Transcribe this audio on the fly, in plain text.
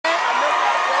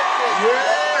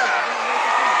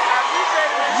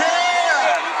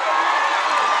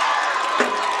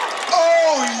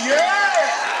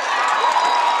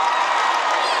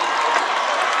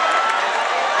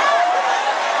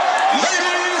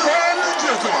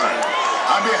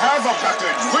On behalf of Dr.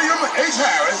 William H.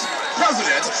 Harris,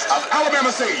 President of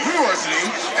Alabama State University,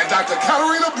 and Dr.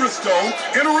 Katarina Bristow,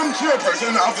 Interim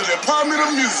Chairperson of the Department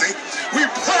of Music, we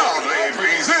proudly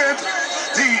present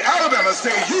the Alabama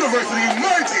State University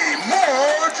Mighty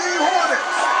Marching Hornets.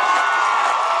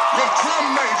 With drum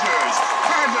majors,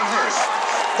 Brandon Hurst,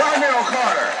 Darnell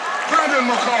Carter, Brandon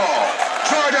McCall,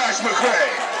 Jordash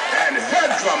McCray, and head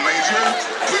drum major,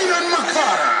 Keenan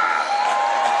McCarter.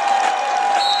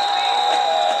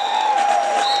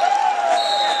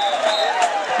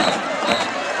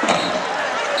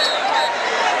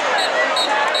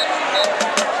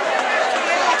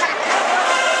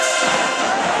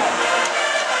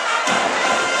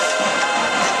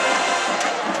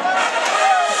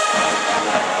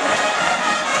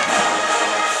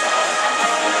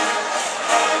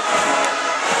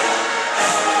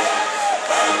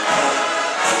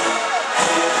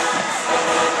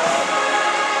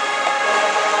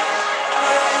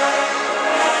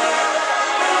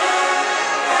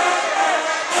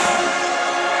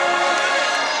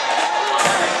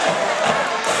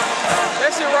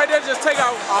 Just take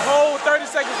out a whole 30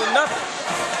 seconds of nothing.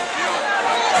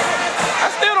 I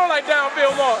still don't like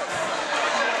downfield march.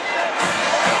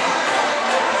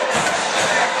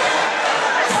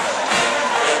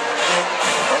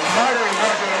 The mighty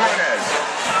Marching Hornets,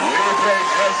 we play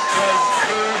just as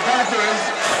good backwards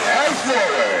as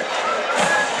forward.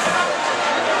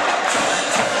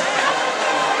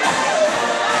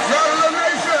 Brother of the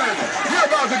nation, you're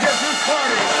about to get this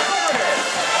party started.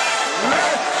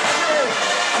 Let's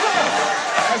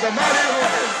as a mighty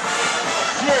Hornets,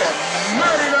 for a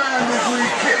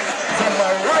 99-degree kick from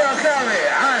Mariah County,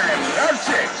 I'm that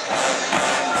chick.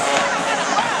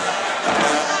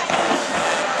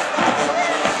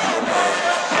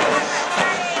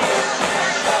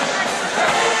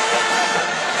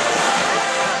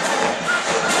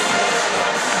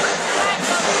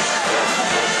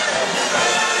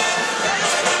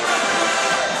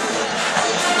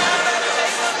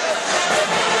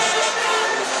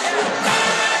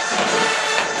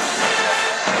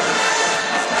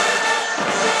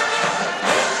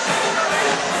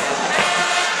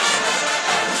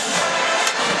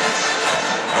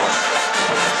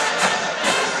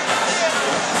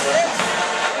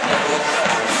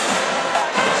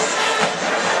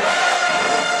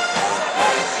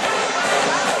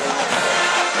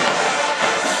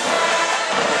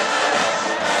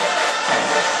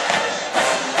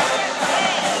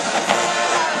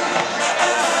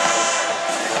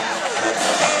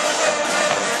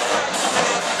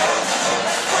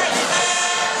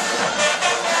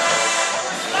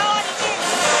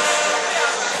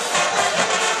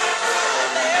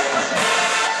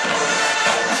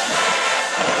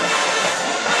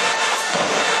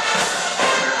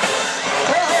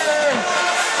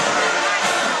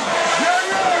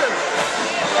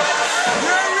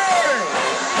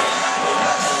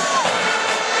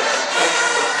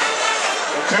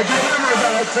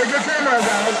 Take your cameras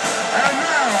out, and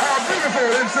now our beautiful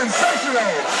and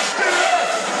sensational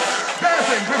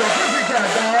dancing to the Pussycat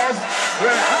Dolls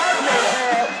with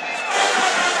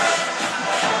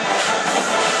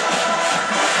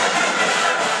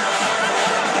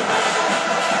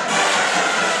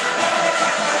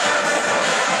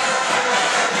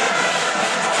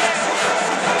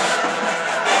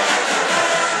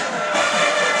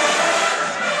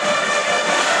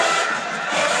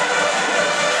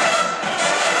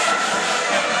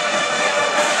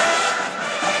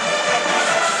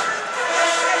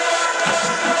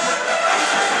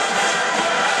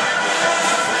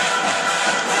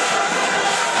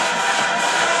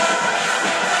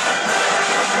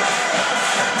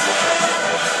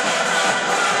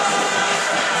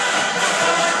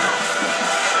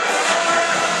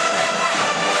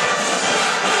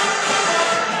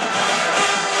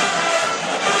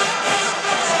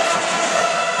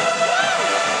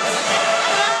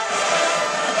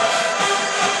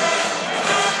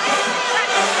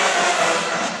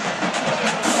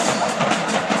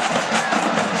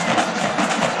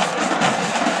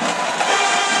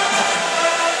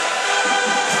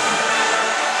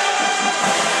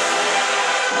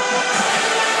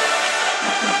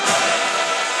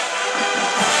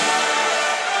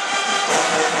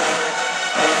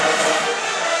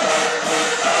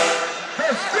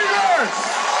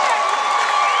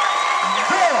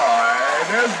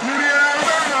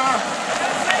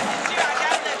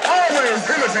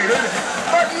imitated,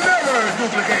 but never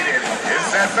duplicated.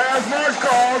 It's that fast march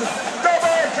called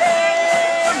Double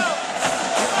Ten!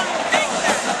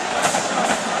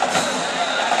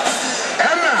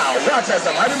 And now, watch as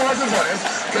the Mighty Marching Hornets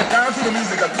get down to the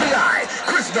music of P.I.,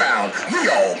 Chris Brown,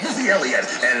 Neo, Missy Elliott,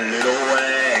 and Lil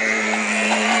Wayne.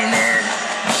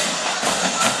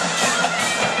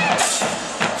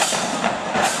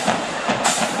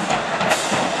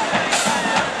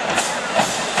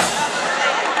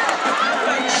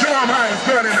 Mine's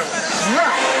turning to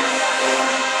slap.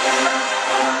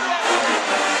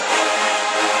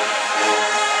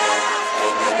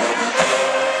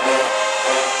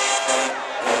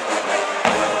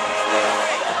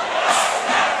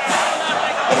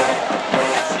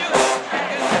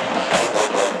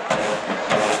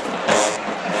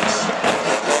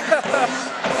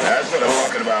 That's what I'm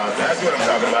talking about. That's what I'm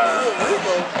talking about.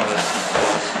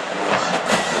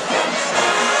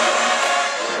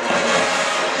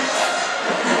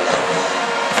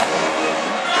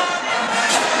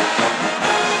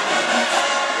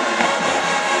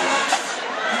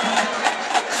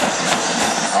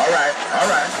 All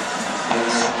right.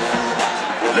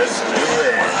 Let's do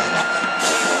it.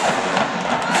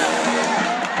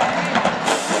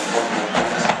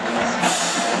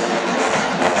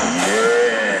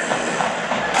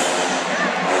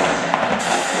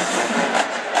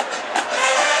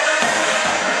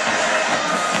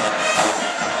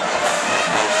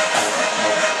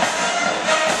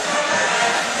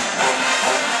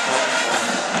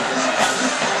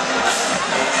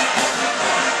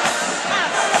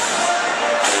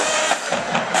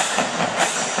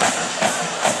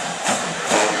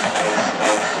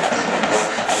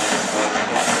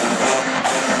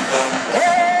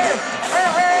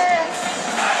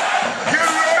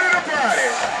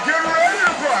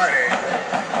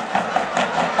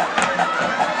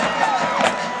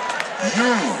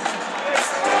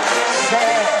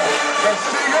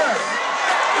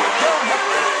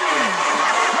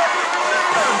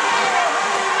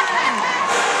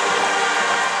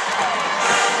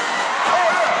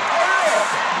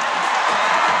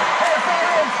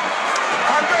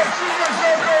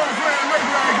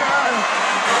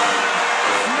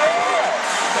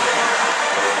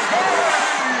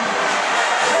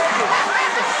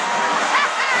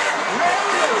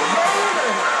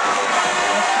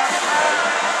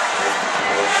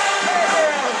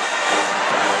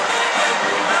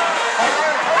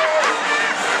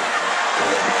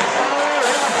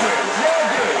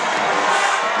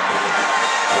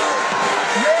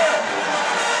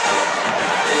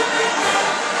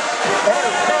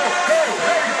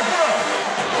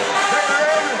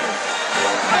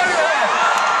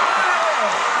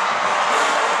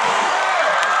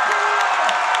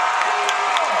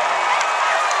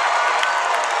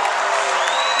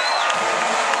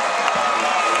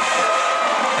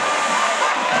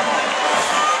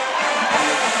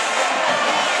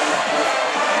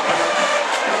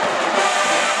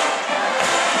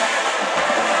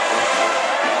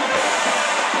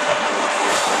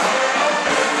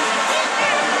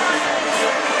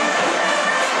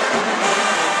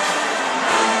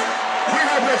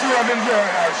 Enjoy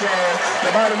our show.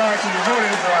 The Mighty Marching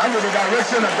Hornets are under the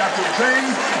direction of Dr.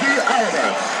 James D.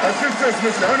 Oliver, assistants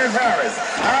Mr. Ernest Harris,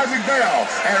 Isaac Bell,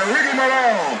 and Ricky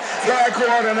Malone, flag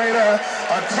coordinator,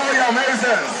 Toya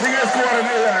Mason, CS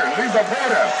coordinator, Lisa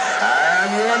Porter, and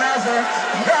your announcer,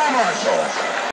 Don Marshall.